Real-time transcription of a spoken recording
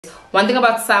One thing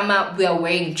about summer, we are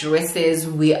wearing dresses,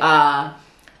 we are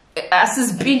we are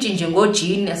just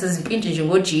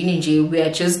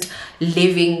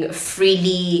living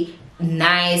freely,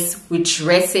 nice, we're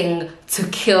dressing to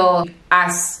kill.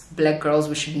 Us black girls,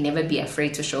 we should never be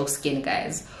afraid to show skin,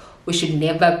 guys. We should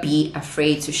never be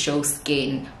afraid to show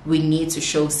skin. We need to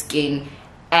show skin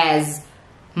as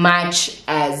much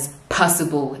as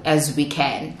possible as we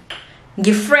can.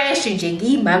 Fresh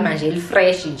mama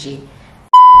fresh.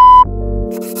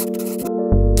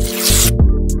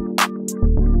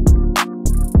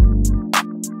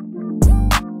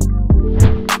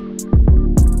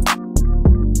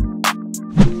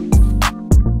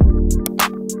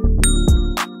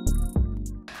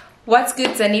 What's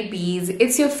good, Sunny Bees?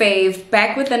 It's your fave,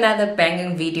 back with another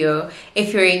banging video.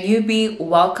 If you're a newbie,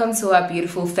 welcome to our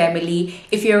beautiful family.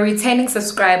 If you're a returning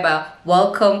subscriber,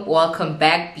 welcome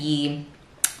back, B.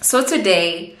 So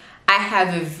today, I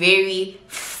have a very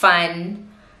fun,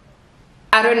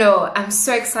 I'm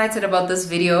so excited about this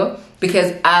video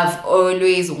because I've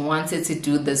always wanted to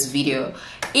do this video.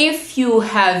 If you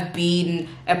have been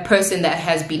a person that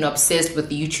has been obsessed with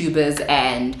YouTubers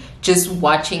and just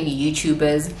watching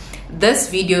YouTubers, this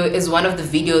video is one of the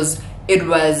videos.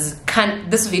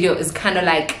 This video is kind of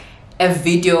like a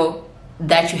video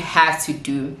that you have to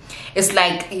do. It's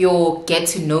like your get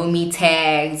to know me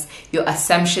tags, your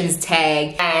assumptions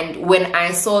tag. And when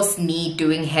I saw Snee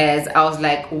doing hers, I was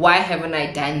like, why haven't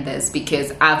I done this?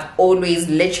 Because I've always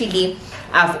wanted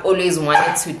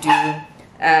to do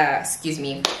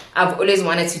I've always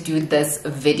wanted to do this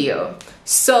video.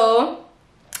 So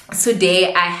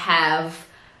today I have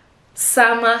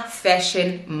summer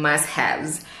fashion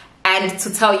must-haves, and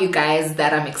to tell you guys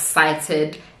that I'm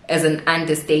excited is an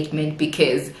understatement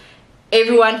because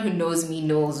everyone who knows me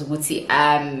knows Wuti,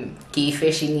 I'm gay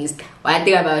fashionista. One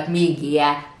thing about me,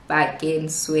 yeah, back in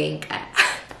swing.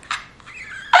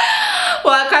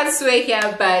 Well, I can't swing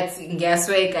here, but yeah,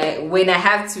 swing when I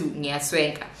have to, yeah,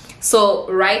 swing. So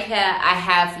right here I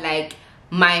have like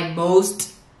my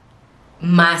most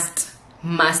must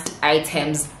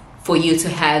items for you to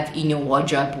have in your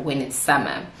wardrobe when it's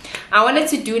summer. I wanted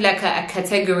to do like a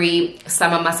category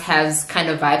summer must-haves kind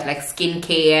of vibe, like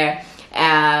skincare,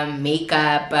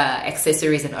 makeup,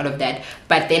 accessories and all of that.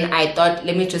 But then I thought,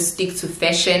 let me just stick to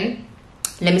fashion.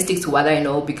 Let me stick to what I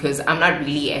know because I'm not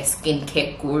really a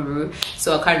skincare guru,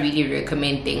 so I can't really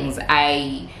recommend things.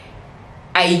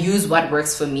 I use what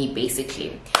works for me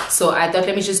basically. So I thought,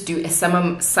 let me just do a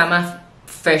summer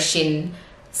fashion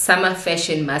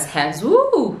must-haves.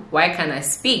 Woo! Why can't I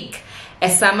speak? A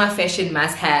summer fashion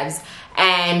must-haves.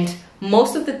 And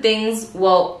most of the things,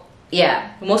 well,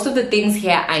 yeah, most of the things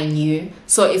here I knew.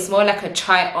 So it's more like a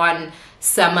try-on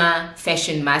summer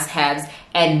fashion must-haves,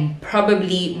 and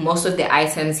probably most of the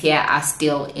items here are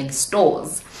still in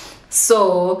stores.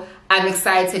 So I'm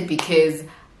excited because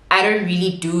I don't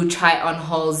really do try-on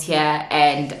hauls here,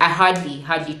 and I hardly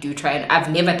do try-on. I've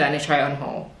never done a try-on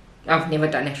haul.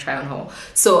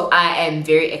 So I am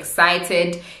very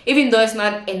excited, even though it's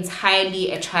not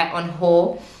entirely a try-on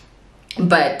haul,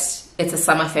 but it's a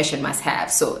summer fashion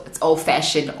must-have. So it's all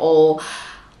fashion, all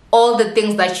the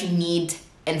things that you need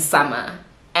in summer.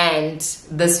 And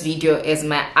this video is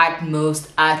my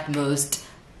utmost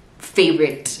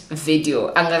favorite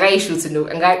video. I'm gonna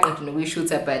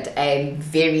shoot it, but I'm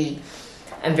very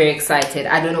excited.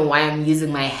 I don't know why I'm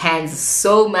using my hands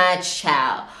so much,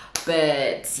 child.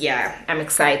 But yeah, I'm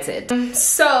excited.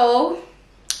 So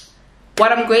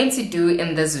what I'm going to do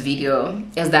in this video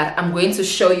is that I'm going to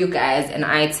show you guys an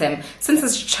item. Since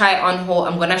it's try on haul,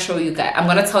 I'm gonna tell you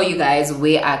guys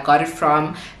where I got it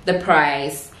from, the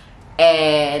price,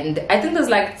 and I think there's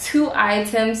like 2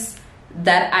 items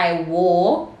that I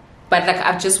wore, but like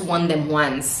I've just worn them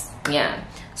once. Yeah,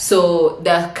 so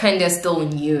they're kind of still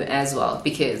new as well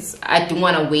because I do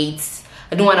not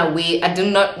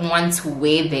want to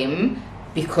wear them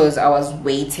because I was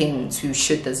waiting to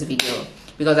shoot this video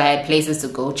because I had places to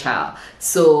go, child.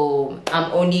 So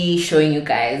I'm only showing you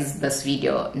guys this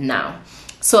video now.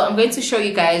 So I'm going to show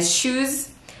you guys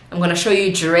shoes. I'm going to show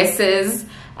you dresses.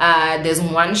 There's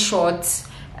one short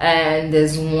and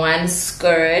there's one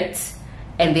skirt,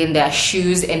 and then there are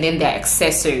shoes, and then there are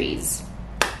accessories.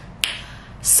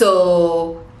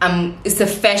 So it's a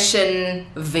fashion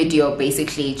video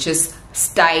basically, just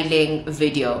styling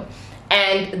video.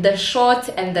 And the short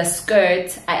and the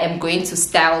skirt, I am going to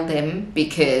style them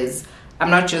because I'm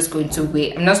not going to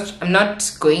wear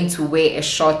a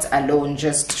short alone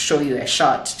just to show you a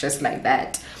short just like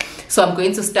that. So I'm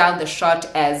going to style the short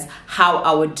as how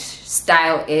I would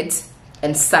style it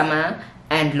in summer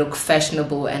and look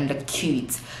fashionable and look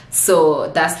cute. So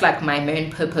that's like my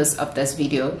main purpose of this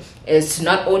video, is to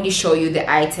not only show you the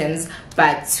items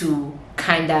but to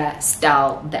kind of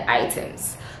style the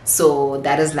items. So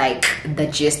that is like the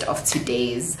gist of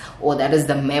today's, or that is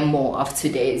the memo of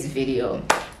today's video.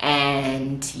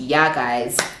 And yeah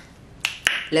guys,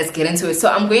 let's get into it. So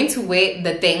I'm going to wear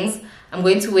the things, I'm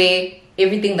going to wear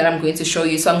everything that I'm going to show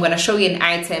you. So I'm going to show you an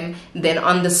item, then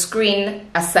on the screen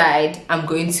aside I'm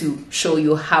going to show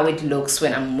you how it looks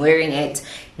when I'm wearing it.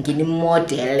 So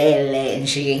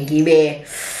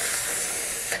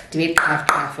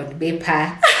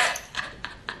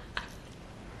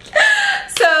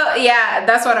yeah,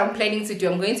 that's what I'm planning to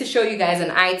do. I'm going to show you guys an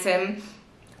item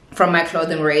from my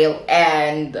clothing rail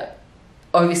and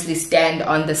obviously stand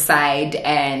on the side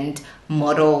and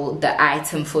model the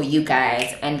item for you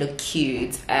guys and look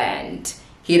cute, and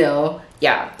you know,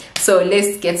 yeah. So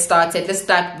let's get started. Let's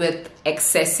start with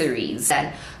accessories.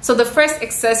 And so the first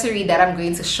accessory that I'm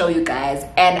going to show you guys,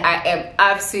 and I am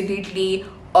absolutely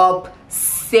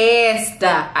obsessed,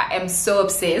 I am so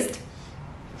obsessed,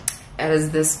 it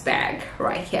is this bag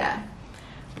right here.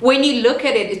 When you look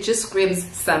at it, it just screams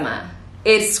summer.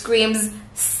 It screams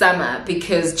summer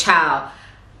because child,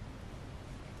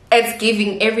 it's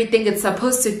giving everything it's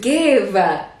supposed to give.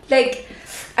 Like,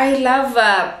 I love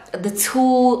the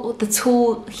tool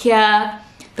here,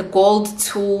 the gold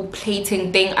tool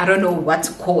plating thing. I don't know what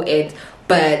to call it,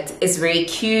 but it's very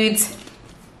cute.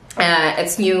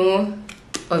 It's new,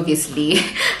 obviously.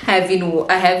 I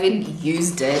haven't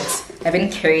used it, I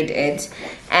haven't carried it,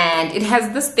 and it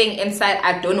has this thing inside.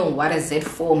 I don't know what is it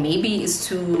for. Maybe it's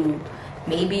to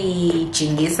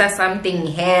jingisa something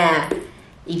here.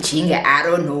 I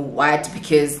don't know what,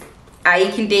 because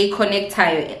I can connect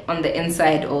tie on the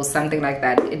inside or something like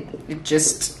that. It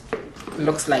just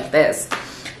looks like this.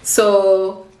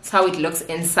 So that's how it looks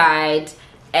inside,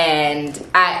 and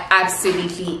I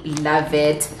absolutely love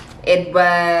it. It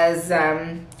was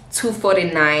 $249,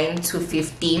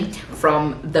 $250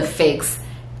 from the Fix.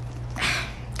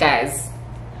 Guys,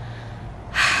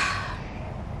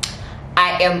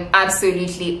 I am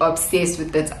absolutely obsessed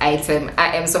with this item.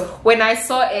 I am so, when I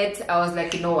saw it, I was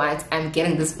like, you know what, I'm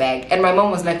getting this bag. And my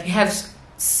mom was like, you have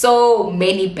so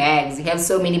many bags, you have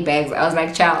so many bags. I was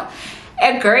like, child,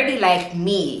 a girlie like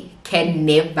me can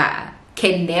never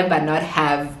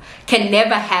have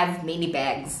many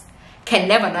bags, can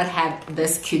never not have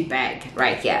this cute bag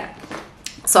right here.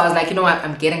 So I was like, you know what,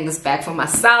 I'm getting this bag for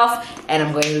myself and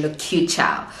I'm going to look cute,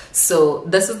 child. So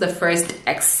this is the first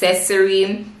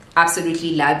accessory.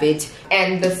 Absolutely love it.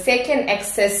 And the second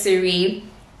accessory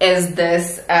is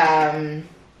this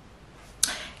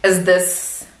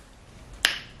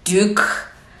Duke,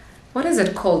 what is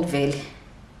it called, Vel?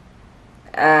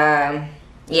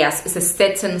 Yes, it's a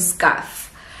satin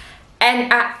scarf,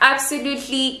 and I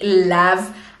absolutely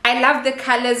love the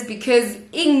colors, because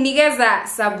ingnigaza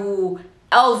sabu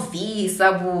LV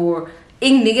sabu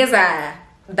ingnigaza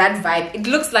that vibe. It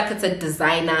looks like it's a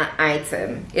designer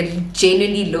item. It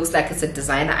genuinely looks like it's a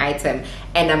designer item,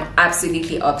 and I'm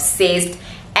absolutely obsessed.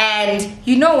 And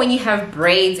you know, when you have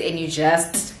braids and you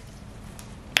just,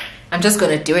 I'm just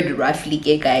gonna do it roughly,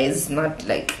 okay guys, not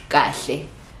like gahle.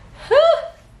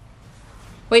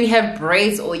 When you have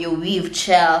braids or you weave,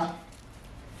 chill,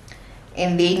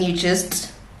 and then you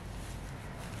just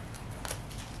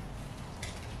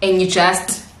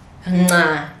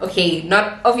okay,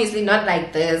 not obviously not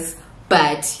like this,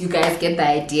 but you guys get the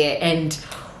idea. And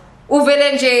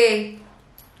uvelenje,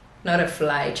 not a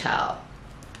fly, child.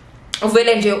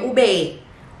 Uvelenje ube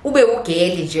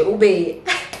ugeli nje ube.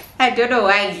 I don't know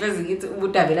why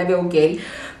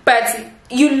but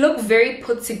you look very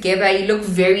put together. You look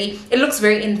very, it looks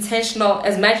very intentional.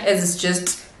 As much as it's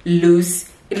just loose,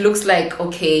 it looks like,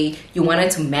 okay, you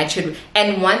wanted to match it.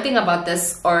 And one thing about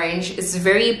this orange, it's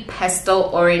very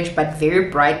pastel orange, but very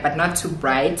bright, but not too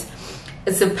bright.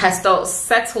 It's a pastel,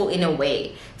 subtle in a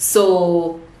way.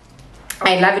 So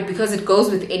I love it because it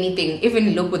goes with anything.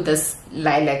 Even look with this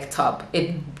lilac top,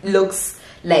 it looks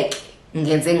like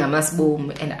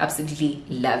boom, and absolutely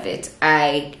love it.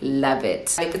 I love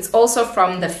it. Like, it's also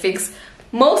from the Fix.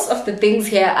 Most of the things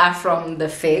here are from the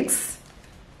Fix.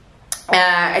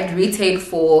 At retail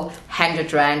for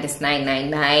 100 Rand, it's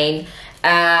 9.99.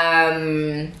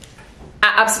 I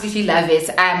absolutely love it.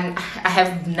 I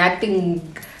have nothing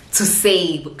to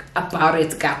say about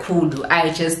it, Gakulu.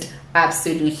 I just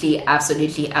absolutely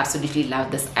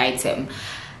love this item.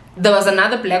 There was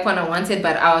another black one I wanted,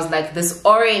 but I was like, this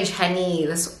orange, honey,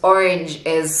 this orange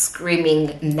is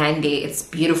screaming Nande. It's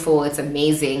beautiful, it's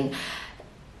amazing,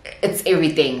 it's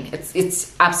everything.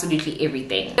 It's absolutely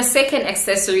everything. The second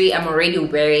accessory, I'm already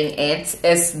wearing it,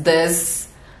 is this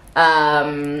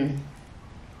as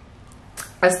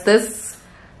this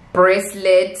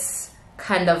bracelet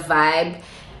kind of vibe.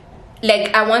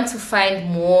 Like I want to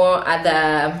find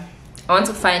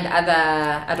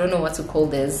other, I don't know what to call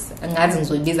this, but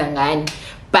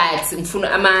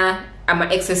I'm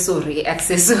an accessory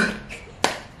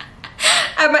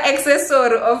I'm an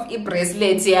accessory of a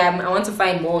bracelet. Yeah, I want to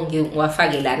find more. I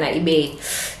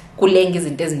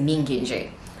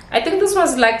think this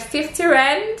was like 50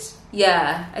 rand.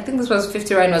 Yeah, I think this was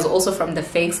 50 rand. Was also from the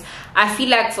fakes. I feel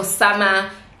like for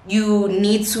summer you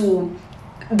need to,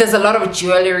 there's a lot of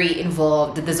jewelry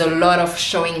involved, there's a lot of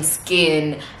showing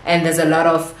skin, and there's a lot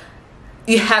of,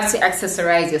 you have to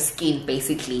accessorize your skin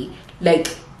basically. Like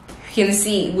you can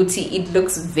see, it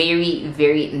looks very,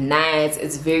 very nice.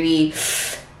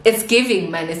 It's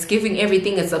giving, man. It's giving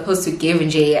everything it's supposed to give.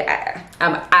 And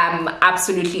I'm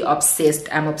absolutely obsessed.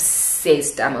 I'm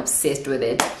obsessed with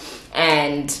it.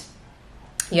 And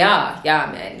yeah,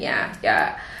 man,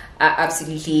 yeah. I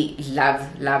absolutely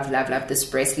love this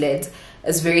bracelet.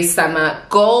 It's very summer,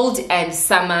 gold and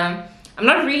summer. I'm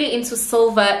not really into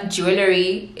silver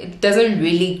jewelry. It doesn't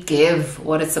really give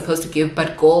what it's supposed to give,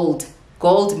 but gold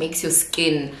makes your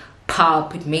skin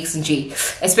pop. It makes,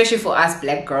 especially for us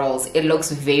black girls, it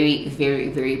looks very, very,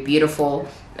 very beautiful,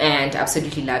 and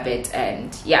absolutely love it.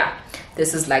 And yeah,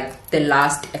 this is like the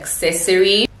last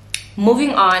accessory.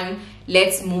 Moving on,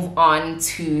 let's move on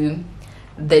to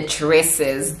the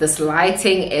dresses. This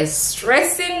lighting is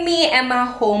stressing me and my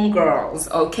homegirls,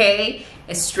 okay?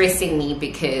 It's stressing me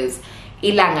because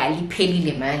ilanga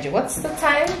liphelile manje. What's the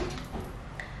time?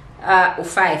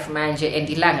 5 manje, and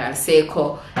ilanga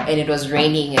seko, and it was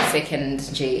raining a second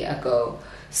ago.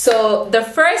 So the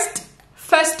first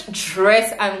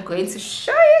dress I'm going to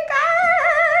show you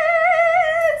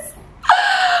guys.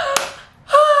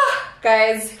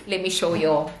 Guys, let me show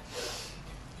you.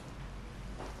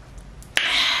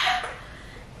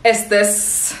 Is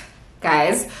this,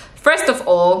 guys? First of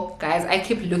all, guys, I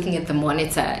keep looking at the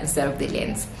monitor instead of the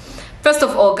lens. First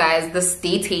of all, guys, this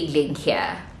detailing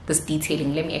here,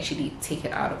 let me actually take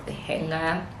it out of the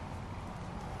hanger.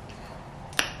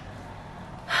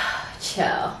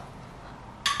 Chill.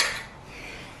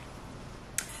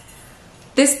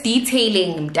 This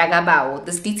detailing,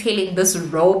 this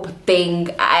rope thing,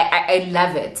 I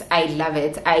love it.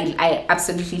 I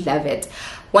absolutely love it.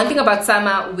 One thing about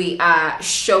summer, we are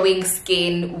showing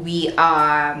skin, we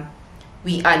are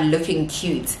looking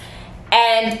cute,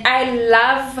 and I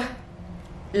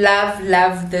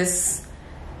love this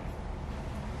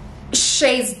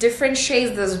shades, different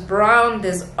shades. There's brown,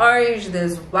 there's orange,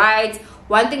 there's white.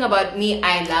 One thing about me,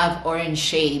 I love orange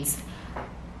shades.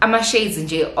 I'm a shades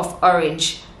of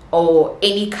orange or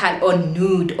any color, or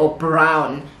nude or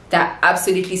brown. They're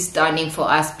absolutely stunning for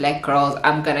us black girls.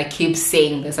 I'm gonna keep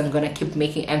saying this, I'm gonna keep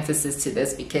making emphasis to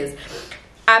this, because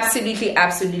absolutely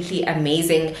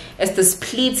amazing. It's this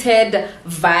pleated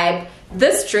vibe.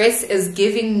 This dress is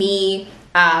giving me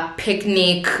a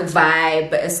picnic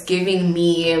vibe. It's giving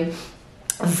me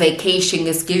vacation.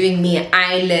 It's giving me an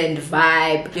island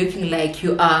vibe, looking like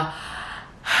you are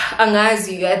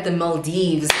Angazi, you're at the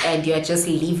Maldives and you're just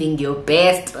living your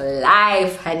best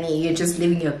life, honey. You're just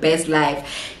living your best life.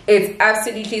 It's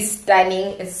absolutely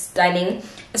stunning. It's stunning.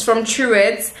 It's from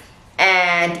Truitt,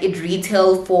 and it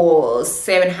retailed for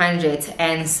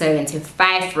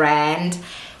 775 rand,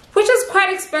 which is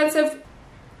quite expensive.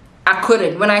 I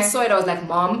couldn't. When I saw it, I was like,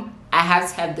 Mom, I have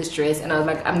to have this dress. And I was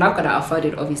like, I'm not gonna afford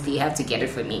it. Obviously, you have to get it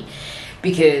for me,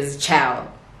 because child,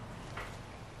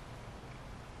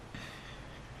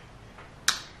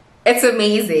 it's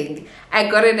amazing. I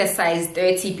got it a size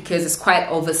 30 because it's quite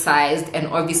oversized, and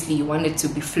obviously you want it to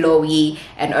be flowy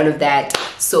and all of that.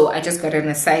 So I just got it in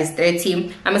a size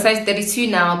 30. I'm a size 32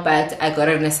 now, but I got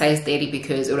it in a size 30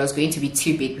 because it was going to be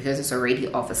too big because it's already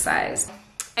oversized.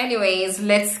 Anyways,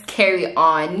 let's carry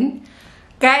on.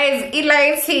 Guys, you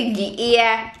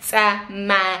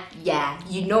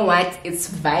know what? It's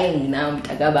vying now.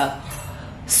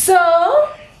 So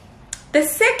the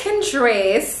second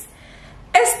dress,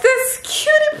 it's this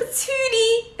cutie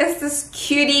patootie. It's this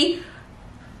cutie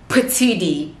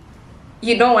patootie.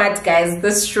 You know what, guys?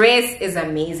 This dress is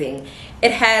amazing.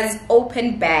 It has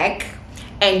open back,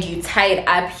 and you tie it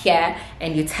up here,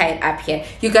 and you tie it up here.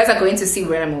 You guys are going to see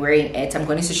where I'm wearing it. I'm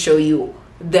going to show you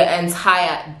the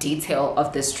entire detail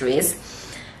of this dress.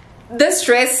 This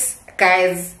dress,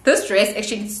 guys, this dress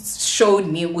actually showed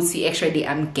me actually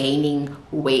I'm gaining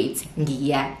weight.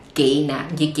 Gain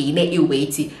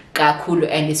weight kakhulu,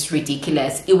 and it's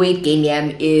ridiculous. Weight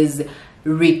gain is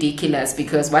ridiculous,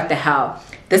 because what the hell,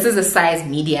 this is a size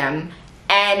medium,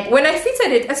 and when I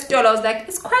fitted it at store, I was like,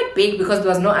 it's quite big, because there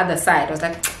was no other side. I was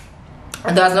like,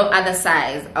 and there was no other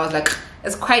size. I was like,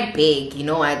 it's quite big, you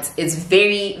know what, it's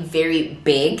very, very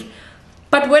big.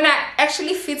 But when I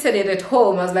actually fitted it at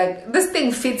home, I was like, this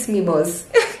thing fits me, boss.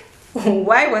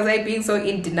 Why was I being so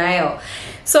in denial?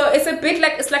 So it's a bit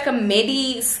like, it's like a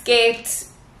midi skirt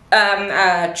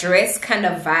dress kind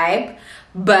of vibe.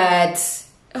 But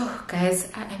oh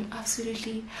guys, I am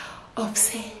absolutely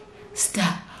obsessed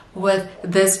with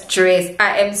this dress.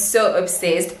 I am so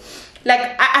obsessed.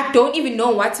 Like I don't even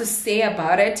know what to say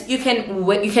about it. You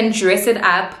can dress it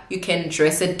up, you can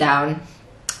dress it down.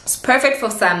 It's perfect for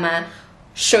summer,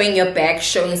 showing your back,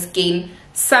 showing skin.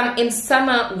 In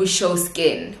summer we show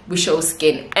skin,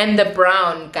 and the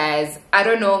brown, guys, I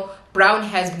don't know, brown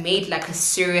has made like a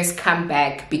serious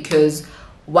comeback, because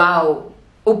wow,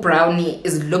 brownie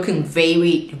is looking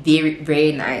very, very,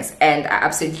 very nice, and I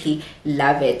absolutely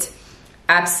love it.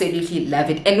 Absolutely love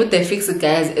it. And with the fixer,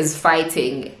 guys, is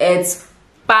fighting. It's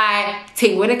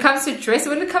fighting. When it comes to dress,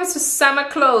 when it comes to summer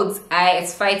clothes,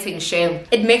 it's fighting, shame.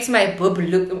 It makes my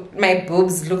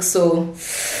boobs look so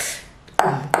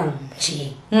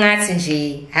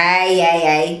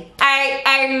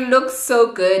I look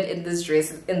so good in this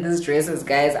dresses,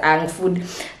 guys.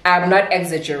 I'm not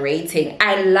exaggerating.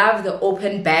 I love the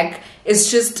open back. It's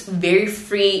just very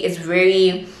free, it's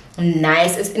very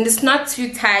nice, and it's not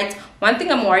too tight. One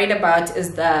thing I'm worried about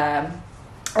is the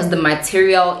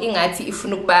material. Ingati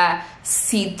ifunuba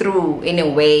see-through in a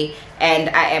way, and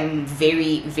I am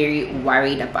very, very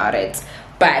worried about it.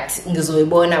 But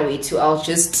ngizoyibona wethu, I'll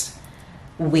just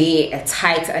wear a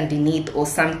tight underneath or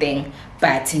something.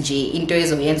 But nje into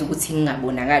ezoyenza ukuthi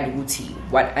ngingabonakali ukuthi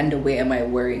what underwear am I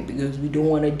wearing, because we don't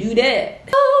want to do that.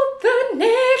 Oh, the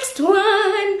next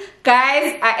one,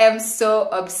 guys, I am so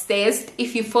obsessed.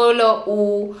 If you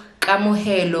follow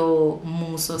Kamuhelo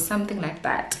Muso, something like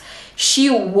that, she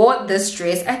wore this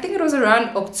dress, I think it was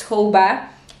around October,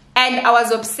 and I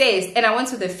was obsessed, and I went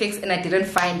to the fix and I didn't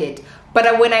find it.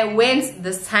 But when I went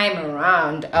this time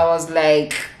around, I was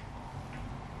like,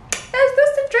 is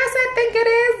this the dress I think it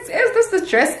is? Is this the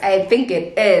dress I think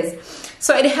it is?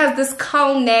 So it has this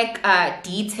cowl neck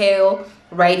detail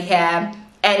right here,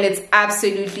 and it's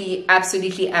absolutely,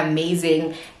 absolutely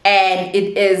amazing. And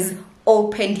it is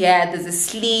opened here. There's a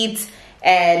slit,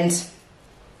 and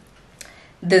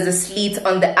there's a slit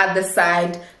on the other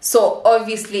side. So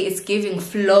obviously it's giving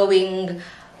flowing.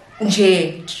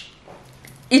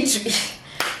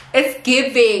 It's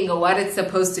giving what it's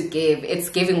supposed to give. It's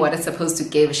giving what it's supposed to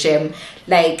give, Shem.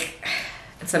 Like,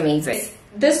 it's amazing.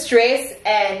 This dress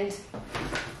and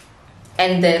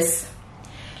this,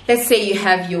 let's say you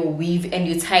have your weave and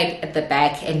you tie it at the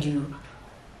back and you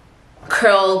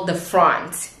curl the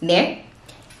front, ne?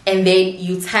 And then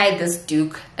you tie this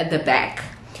duke at the back,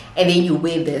 and then you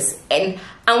wear this. And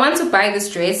I want to buy this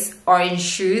dress orange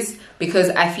shoes, because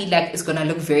I feel like it's gonna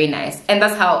look very nice. And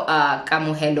that's how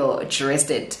Kamuhelo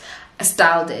dressed it,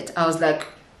 styled it. I was like,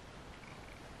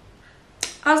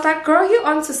 girl, you're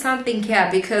onto something here,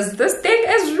 because this thing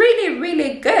is really,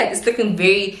 really good. It's looking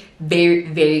very, very,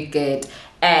 very good,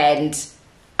 and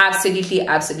absolutely,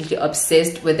 absolutely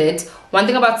obsessed with it. One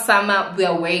thing about summer, we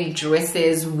are wearing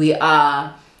dresses. We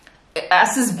are we are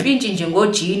just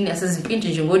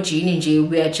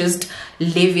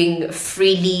living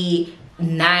freely,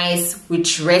 nice. We're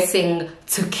dressing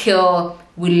to kill.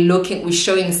 We're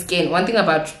showing skin. One thing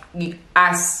about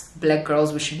us black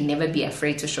girls, we should never be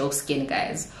afraid to show skin,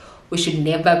 guys. We should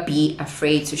never be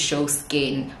afraid to show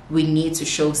skin. We need to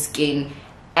show skin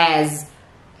as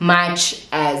much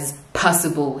as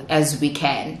possible as we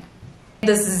can.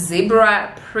 This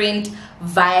zebra print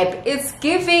vibe, it's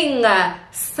giving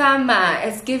summer.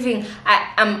 It's giving.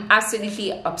 I'm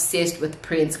absolutely obsessed with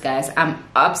prints, guys. I'm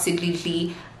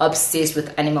absolutely obsessed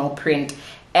with animal print.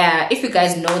 If you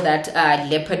guys know that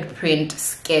leopard print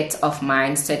skirt of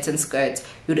mine, certain skirts,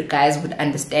 you guys would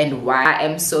understand why I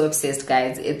am so obsessed,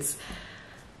 guys.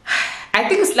 I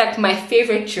think it's like my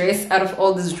favorite dress out of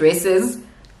all these dresses,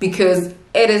 because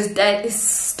it's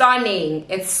stunning.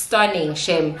 It's stunning,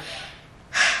 Shem.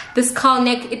 This cowl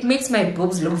neck, it makes my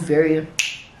boobs look very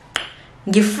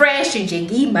fresh,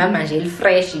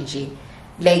 fresh.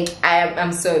 Like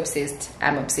I'm so obsessed.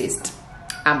 I'm obsessed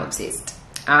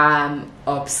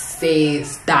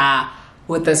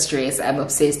with this dress. I'm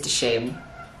obsessed, Shame.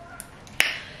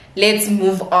 Let's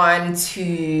move on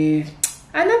to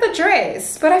another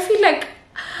dress, but I feel like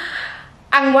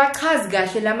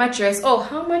dress. Oh,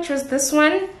 how much was this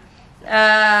one?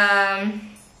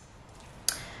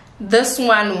 This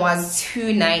one was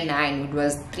 $299. It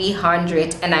was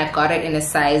 300, and I got it in a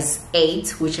size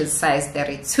 8, which is size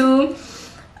 32.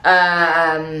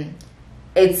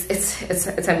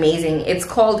 it's amazing. It's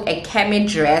called a cami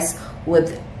dress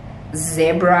with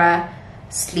zebra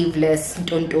sleeveless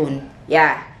tonton.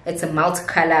 Yeah, it's a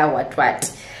multicolor what,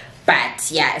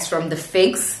 but yeah, it's from the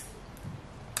Figs,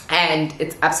 and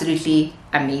it's absolutely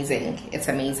amazing. It's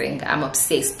amazing. I'm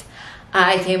obsessed.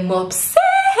 I am obsessed.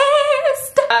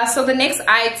 So the next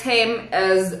item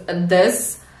is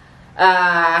this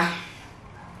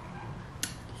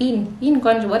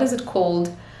what is it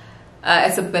called?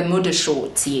 It's a Bermuda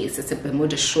short. Yes, it's a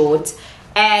Bermuda short,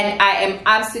 and I am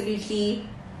absolutely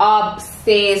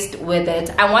obsessed with it.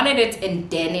 I wanted it in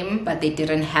denim, but they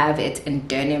didn't have it in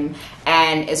denim,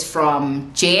 and it's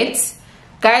from Jet.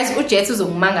 Guys, Jet is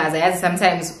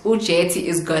sometimes Jet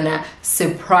is gonna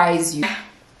surprise you.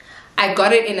 I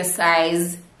got it in a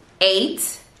size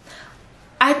 8.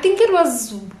 I think it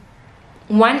was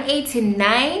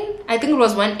 189. I think it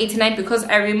was 189 because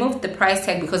I removed the price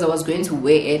tag because I was going to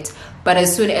wear it, but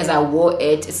as soon as I wore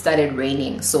it, it started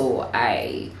raining, so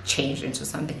I changed into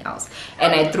something else,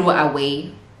 and I threw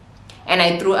away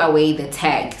the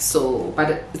tag. So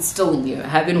but it's still new. I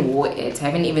haven't wore it. I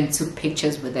haven't even took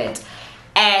pictures with it,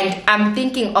 and I'm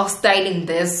thinking of styling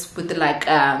this with like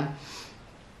a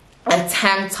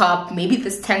tank top. Maybe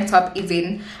this tank top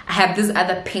even. I have these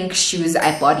other pink shoes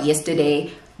I bought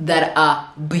yesterday that are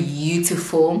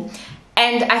beautiful,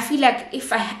 and I feel like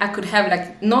if I could have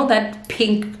like that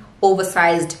pink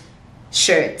oversized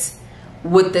shirt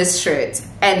with this shirt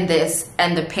and this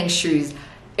and the pink shoes,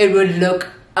 it would look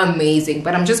amazing.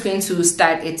 But I'm just going to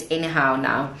style it anyhow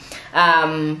now.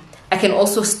 I can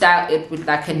also style it with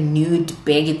like a nude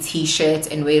baggy t-shirt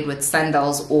and wear it with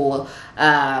sandals or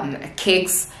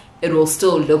kicks. It will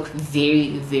still look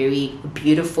very, very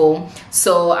beautiful.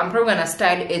 So I'm probably gonna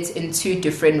style it in 2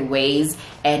 different ways,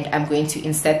 and I'm going to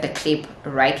insert the clip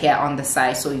right here on the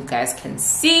side so you guys can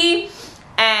see.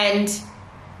 And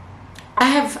I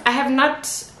have not,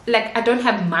 like, I don't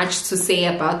have much to say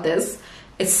about this.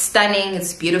 It's stunning,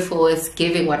 it's beautiful, it's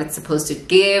giving what it's supposed to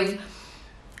give.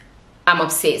 I'm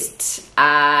obsessed.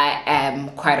 I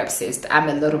am quite obsessed. I'm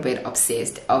a little bit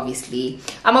obsessed, obviously.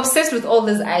 I'm obsessed with all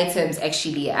these items,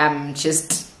 actually. I'm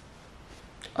just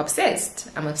obsessed.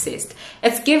 I'm obsessed.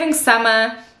 It's giving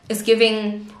summer. It's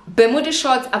giving Bermuda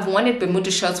shorts. I've wanted Bermuda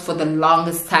shorts for the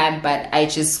longest time, but I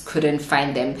just couldn't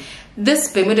find them.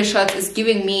 This Bermuda shorts is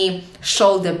giving me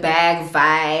shoulder bag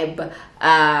vibe,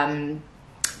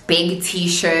 big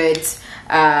t-shirt,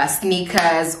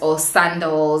 sneakers or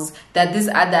sandals, that these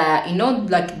other, you know,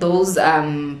 like those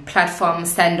platform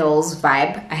sandals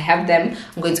vibe. I have them.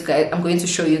 I'm going to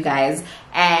show you guys,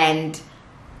 and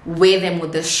wear them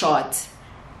with this short.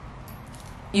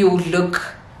 You will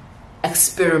look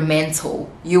experimental.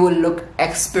 You will look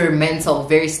experimental,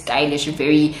 very stylish,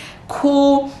 very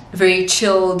cool, very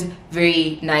chilled,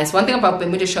 very nice. One thing about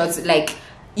Bermuda shorts, like,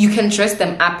 you can dress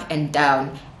them up and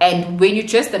down, and when you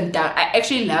dress them down, I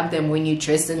actually love them when you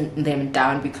dress them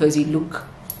down, because you look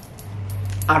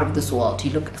out of this world.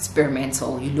 You look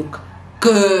experimental. You look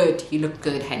good. You look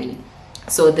good, honey.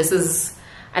 So this is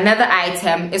another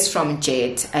item. Is from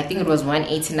Jet. I think it was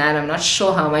 189. I'm not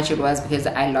sure how much it was because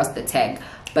I lost the tag,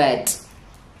 but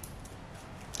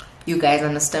you guys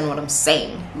understand what I'm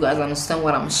saying. You guys understand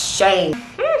what I'm saying.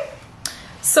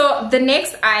 So the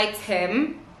next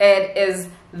item, it is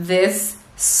this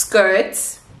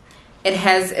skirt. It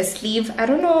has a sleeve. I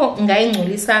don't know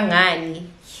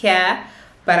here,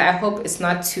 but I hope it's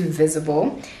not too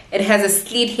visible. It has a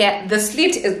slit here. The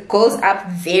slit goes up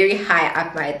very high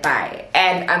up my thigh,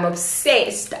 and I'm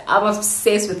obsessed. I'm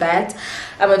obsessed with that.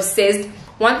 I'm obsessed.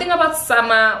 One thing about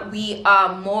summer, we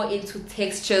are more into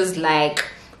textures, like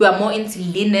we are more into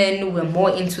linen, we're more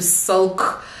into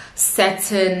silk,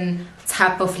 satin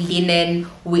type of linen,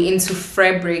 we're into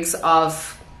fabrics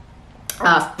of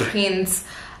prints.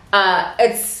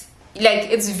 It's like,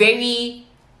 it's very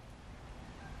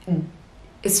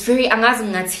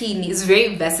angazi, it's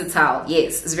very versatile.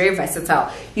 Yes, it's very versatile.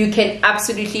 You can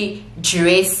absolutely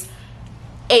dress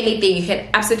anything, you can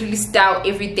absolutely style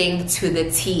everything to the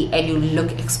T, and you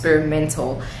look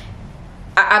experimental.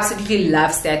 I absolutely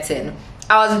love satin.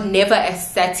 I was never a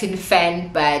satin fan,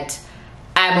 but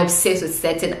I'm obsessed with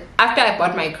satin. After I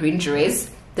bought my green dress,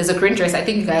 there's a green dress, I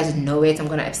think you guys know it, I'm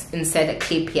gonna insert a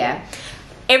clip here.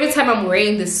 Every time I'm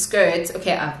wearing this skirt,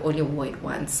 okay, I've only worn it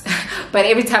once, but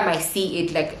every time I see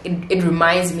it, like, it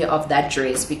reminds me of that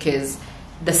dress, because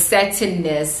the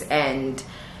satinness, and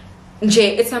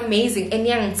it's amazing. And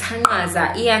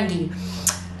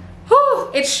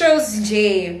it shows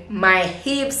my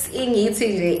hips, it makes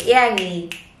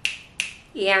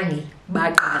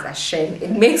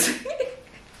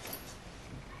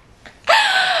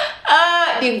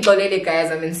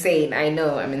guys, I'm insane. I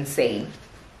know, I'm insane.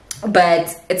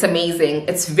 But it's amazing.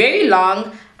 It's very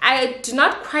long. I do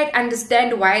not quite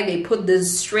understand why they put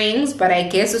these strings, but I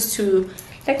guess it's to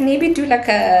like maybe do like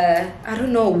a, I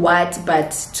don't know what, but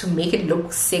to make it look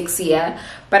sexier.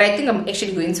 But I think I'm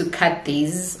actually going to cut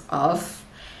these off.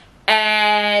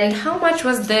 And how much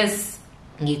was this?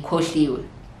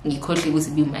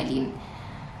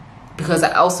 Because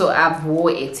I've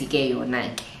wore it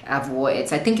again. I've wore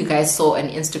it. I think you guys saw on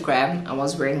Instagram I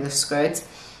was wearing the skirt.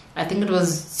 I think it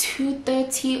was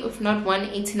 230, if not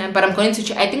 189, but I'm going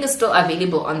to I think it's still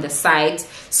available on the site,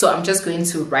 so I'm just going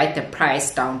to write the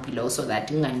price down below so that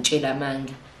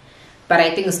but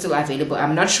I think it's still available.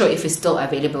 I'm not sure if it's still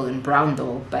available in brown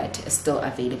though, but it's still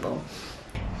available.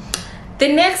 The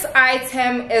next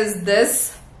item is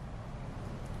this.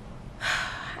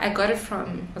 I got it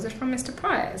from, was it from Mr.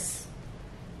 Price?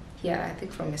 Yeah, I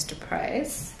think from Mr.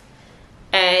 Price.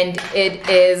 And it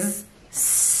is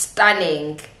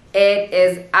stunning. It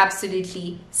is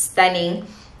absolutely stunning.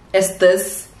 It's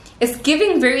this. It's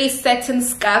giving very satin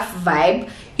scarf vibe.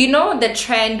 You know the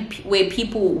trend where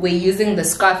people were using the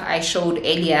scarf I showed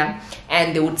earlier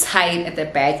and they would tie it at the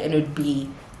back and it would be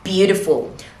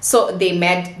beautiful. So they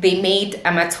made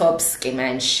tops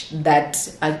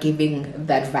that are giving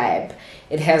that vibe.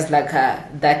 It has like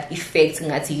that effect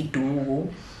that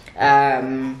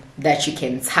you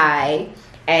can tie,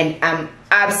 and I'm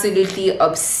absolutely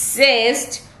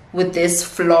obsessed with this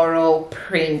floral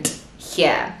print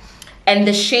here. And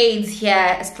the shades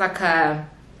here, it's like a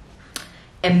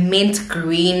mint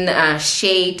green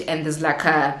shade, and there's like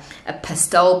a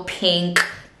pastel pink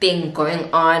thing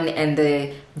going on, and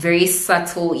the very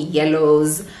subtle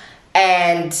yellows,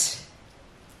 and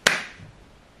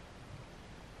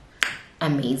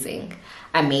amazing.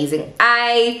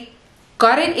 I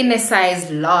got it in a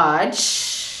size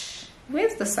large.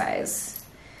 Where's the size?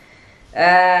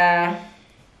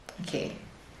 Okay,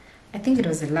 I think it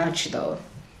was a large though.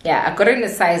 Yeah, I got it in a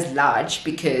size large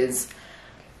because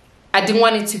I didn't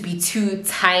want it to be too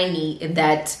tiny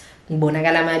that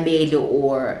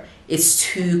or it's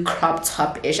too crop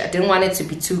top-ish. I didn't want it to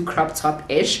be too crop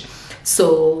top-ish.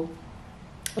 So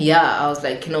yeah, I was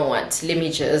like, you know what, let me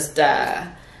just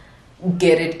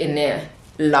get it in a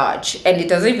large. And it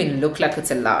doesn't even look like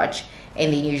it's a large,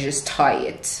 and then you just tie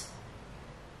it.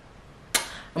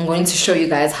 I'm going to show you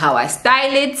guys how I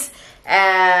style it.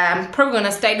 I'm probably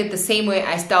gonna style it the same way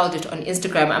I styled it on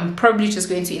Instagram. I'm probably just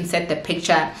going to insert the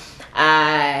picture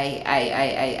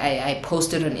I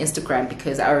posted on Instagram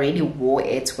because I already wore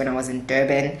it when I was in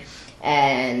Durban,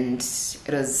 and it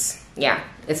was, yeah,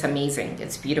 it's amazing.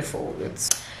 It's beautiful.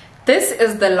 This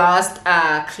is the last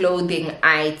clothing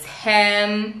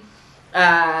item.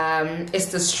 It's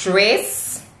the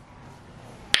dress.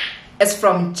 It's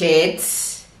from Jet.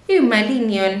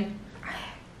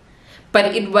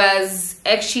 But it was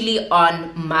actually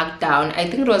on markdown. I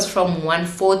think it was from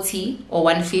 140 or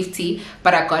 150,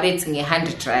 but I got it in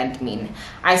 100 rand.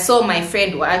 I saw my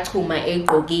friend I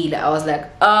was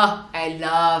like, oh, I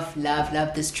love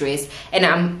this dress, and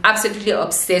I'm absolutely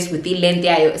obsessed with the length.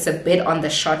 It's a bit on the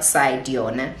short side,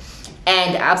 and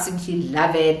I absolutely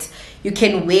love it. You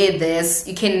can wear this,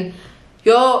 you can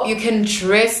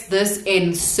dress this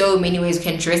in so many ways. You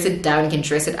can dress it down, you can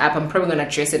dress it up. I'm probably gonna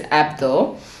dress it up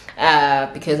though,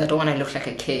 because I don't want to look like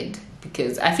a kid,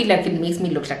 because I feel like it makes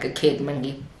me look like a kid when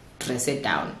you dress it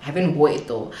down. I haven't worn it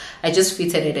though. I just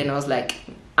fitted it and I was like,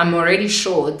 I'm already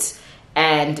short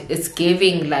and it's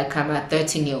giving like I'm a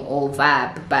 13-year-old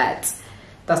vibe, but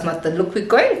that's not the look we're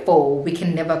going for. We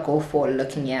can never go for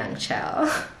looking young, child.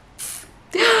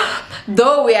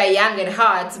 Though we are young at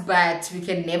heart, but we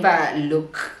can never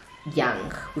look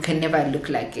young. We can never look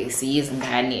like a seasoned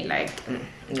granny. Like,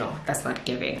 no, that's not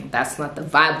giving. That's not the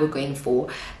vibe we're going for.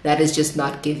 That is just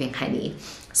not giving, honey.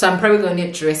 So I'm probably going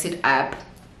to dress it up.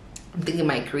 I'm thinking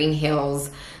my green heels,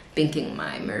 thinking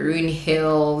my maroon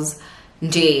heels.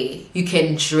 Jay, you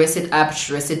can dress it up,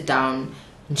 dress it down.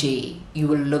 Jay, you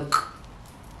will look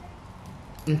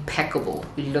impeccable.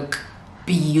 You look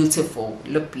beautiful.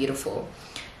 You look beautiful.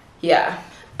 Yeah.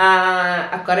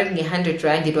 I got it in 100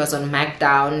 rand. It was on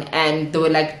markdown, and there were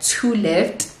like 2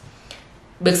 left.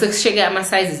 Because my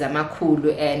sizes are cool,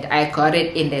 and I got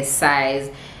it in the size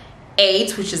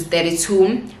 8, which is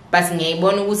 32. But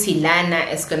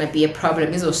it's gonna be a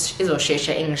problem. It's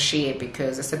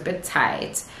because it's a bit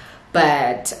tight.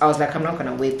 But I was like, I'm not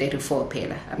gonna wear 34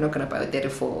 pela. I'm not gonna buy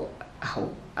 34.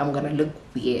 Oh, I'm gonna look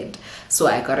weird. So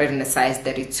I got it in a size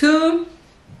 32.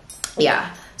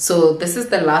 Yeah. So this is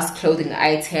the last clothing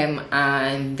item,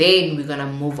 and then we're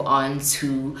gonna move on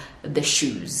to the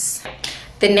shoes.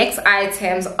 The next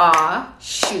items are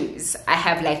shoes. I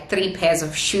have like 3 pairs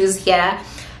of shoes here.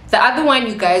 The other one,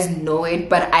 you guys know it,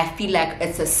 but I feel like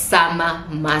it's a summer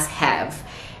must-have.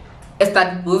 It's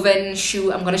that woven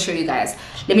shoe. I'm gonna show you guys.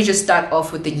 Let me just start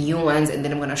off with the new ones, and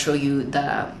then I'm gonna show you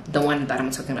the one that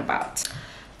I'm talking about.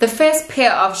 The first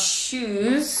pair of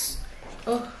shoes,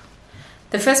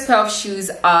 the first pair of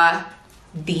shoes are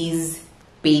these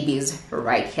babies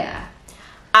right here.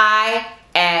 I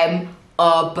am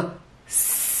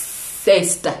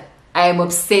obsessed. I am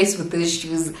obsessed with these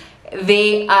shoes.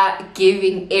 They are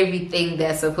giving everything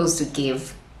they're supposed to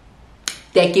give.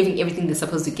 They're giving everything they're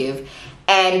supposed to give.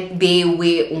 And they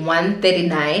weigh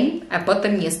 139. I bought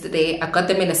them yesterday. I got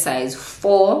them in a size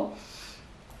 4.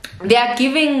 They are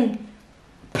giving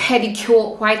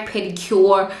pedicure, white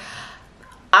pedicure,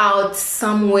 out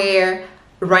somewhere,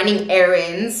 running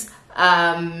errands,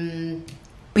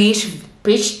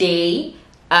 beach day,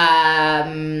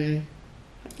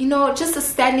 you know, just a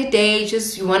standard day.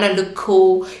 Just you want to look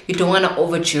cool, you don't want to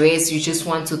overdress, you just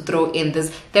want to throw in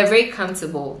this. They're very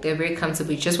comfortable. They're very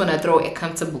comfortable. You just want to throw a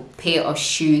comfortable pair of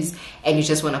shoes and you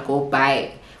just want to go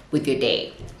by with your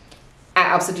day. I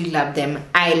absolutely love them.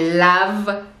 I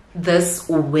love this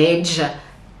wedge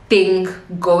thing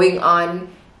going on.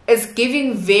 It's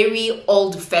giving very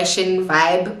old-fashioned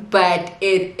vibe, but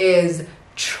it is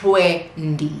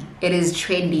trendy. It is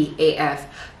trendy AF,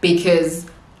 because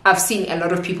I've seen a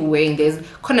lot of people wearing this.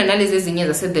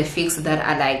 I said the fix that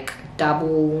are like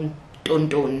double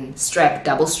strap,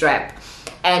 double strap,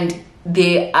 and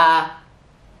they are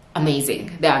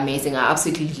amazing. They're amazing. I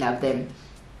absolutely love them.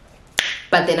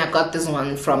 But then I got this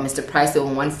one from Mr. Price. They were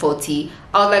 140.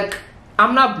 I was like,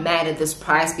 I'm not mad at this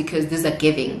price because these are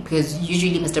giving, because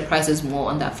usually Mr. Price is more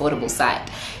on the affordable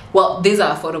side. Well, these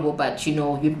are affordable, but you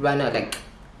know, you'd run out like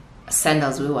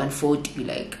sandals with 140, be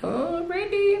like, oh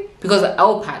really? Because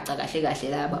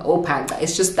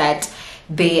it's just that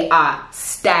they are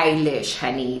stylish,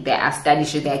 honey. They are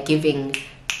stylish. They're giving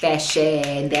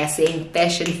fashion. They're saying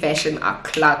fashion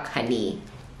o'clock, honey.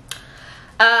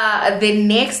 The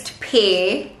next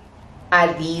pair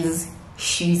are these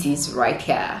shoes right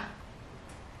here.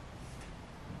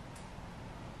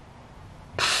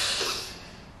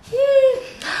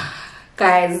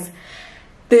 Guys,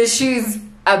 the shoes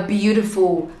are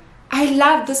beautiful. I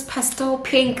love this pastel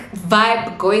pink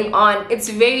vibe going on. It's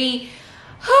very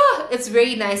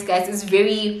nice, guys. It's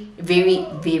very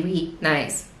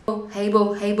nice. Oh, hey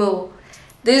bo.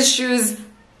 These shoes,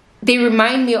 they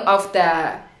remind me of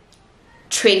the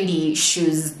trendy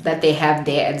shoes that they have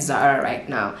there at Zara right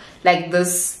now. Like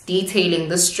this detailing,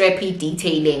 this strappy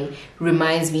detailing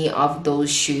reminds me of those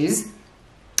shoes,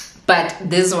 but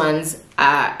these ones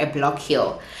are a block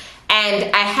heel.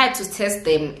 And I had to test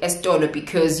them as dollar,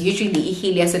 because usually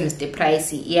Helias and Mr.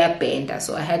 Pricey, yeah, bender.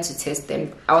 So I had to test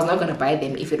them. I was not gonna buy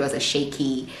them if it was a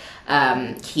shaky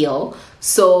heel.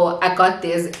 So I got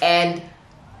this, and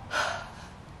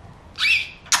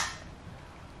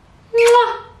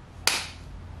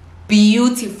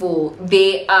beautiful.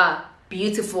 They are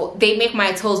beautiful. They make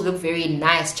my toes look very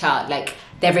nice, child. Like,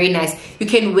 they're very nice. You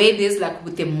can wear this like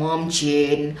with the mom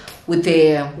jean, with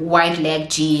the white leg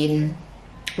jean,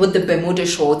 with the Bermuda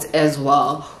shorts as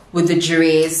well, with the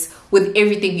dress, with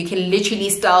everything. You can literally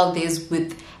style this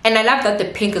with, and I love that the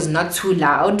pink is not too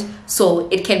loud, so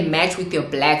it can match with your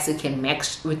blacks. It can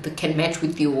match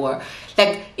with your,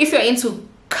 like, if you're into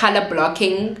color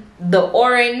blocking, the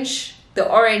orange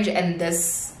and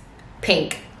this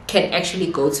pink can actually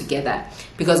go together,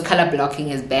 because color blocking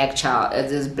is back, child.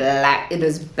 It is black. It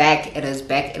is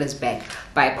back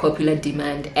by popular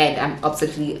demand, and I'm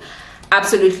absolutely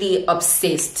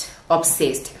obsessed.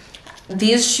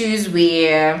 These shoes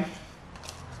were,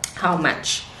 how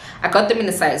much? I got them in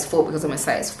a size 4 because I'm a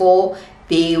size 4.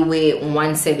 They were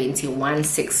 170,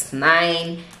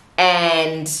 169,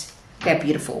 and they're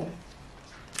beautiful.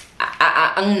 They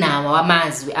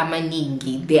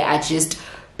are just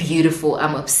beautiful.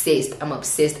 I'm obsessed.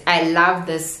 I love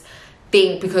this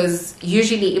thing, because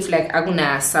usually if like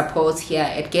aguna support here,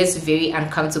 it gets very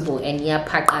uncomfortable, and yeah,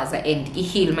 paqaza, and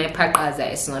ihil my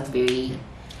paqaza is not very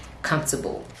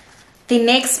comfortable. The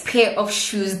next pair of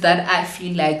shoes that I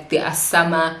feel like they are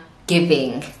summer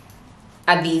giving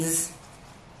are these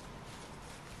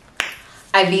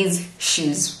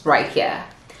shoes right here.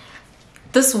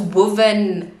 This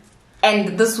woven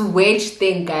and this wedge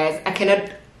thing, guys, I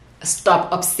cannot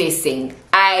stop obsessing.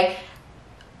 I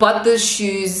bought those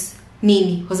shoes,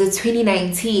 Nini, was it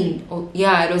 2019? Oh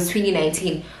yeah, it was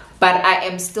 2019, but I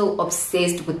am still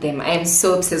obsessed with them. I am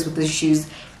so obsessed with the shoes.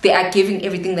 They are giving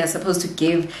everything they're supposed to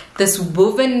give. This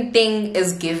woven thing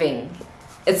is giving.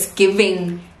 It's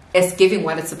giving it's giving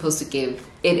what it's supposed to give.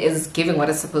 It is giving what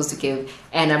it's supposed to give,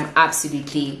 and I'm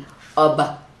absolutely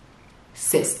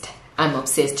obsessed. I'm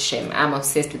obsessed, Shem. I'm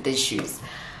obsessed with these shoes.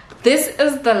 This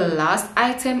is the last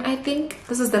item. I think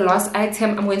this is the last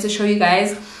item I'm going to show you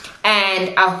guys,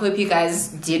 and I hope you guys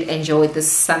did enjoy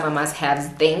this summer must-haves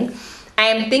thing. I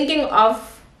am thinking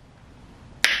of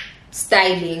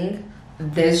styling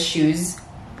these shoes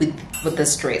with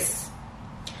this dress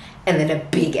and then a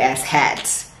big ass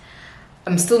hat.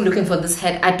 I'm still looking for this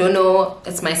hat. I don't know,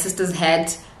 it's my sister's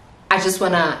hat. I just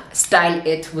wanna style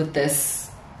it with this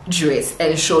dress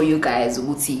and show you guys,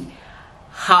 Wuti,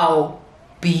 how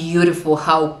beautiful,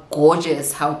 how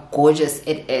gorgeous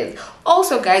it is.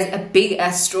 Also guys, a big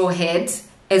ass straw hat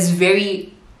is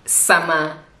very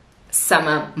summer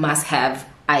must-have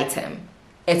item.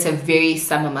 It's a very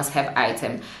summer must-have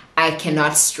item. I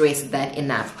cannot stress that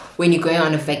enough. When you're going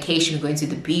on a vacation, you're going to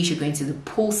the beach, you're going to the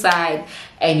poolside,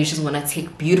 and you just want to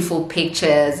take beautiful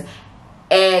pictures,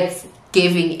 it's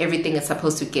giving everything it's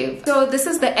supposed to give. So this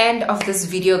is the end of this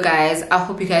video, guys. I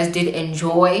hope you guys did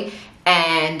enjoy,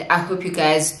 and I hope you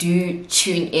guys do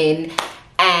tune in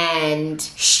and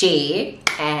share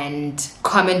and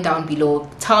comment down below.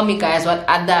 Tell me guys what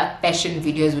other fashion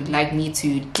videos would like me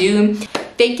to do.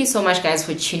 Thank you so much guys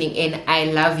for tuning in. I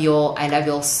love y'all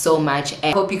so much, and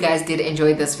I hope you guys did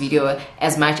enjoy this video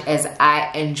as much as I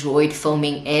enjoyed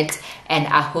filming it, and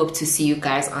I hope to see you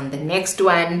guys on the next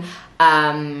one.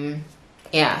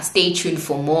 Yeah, stay tuned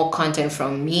for more content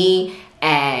from me,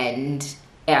 and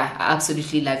yeah, I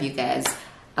absolutely love you guys.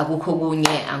 And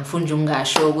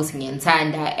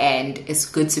it's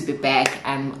good to be back.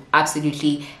 I'm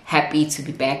absolutely happy to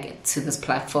be back to this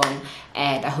platform,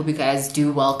 and I hope you guys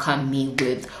do welcome me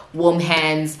with warm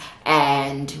hands,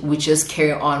 and we just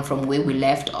carry on from where we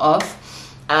left off.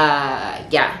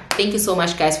 Yeah, thank you so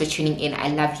much guys for tuning in. I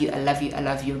love you.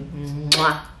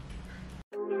 Mwah.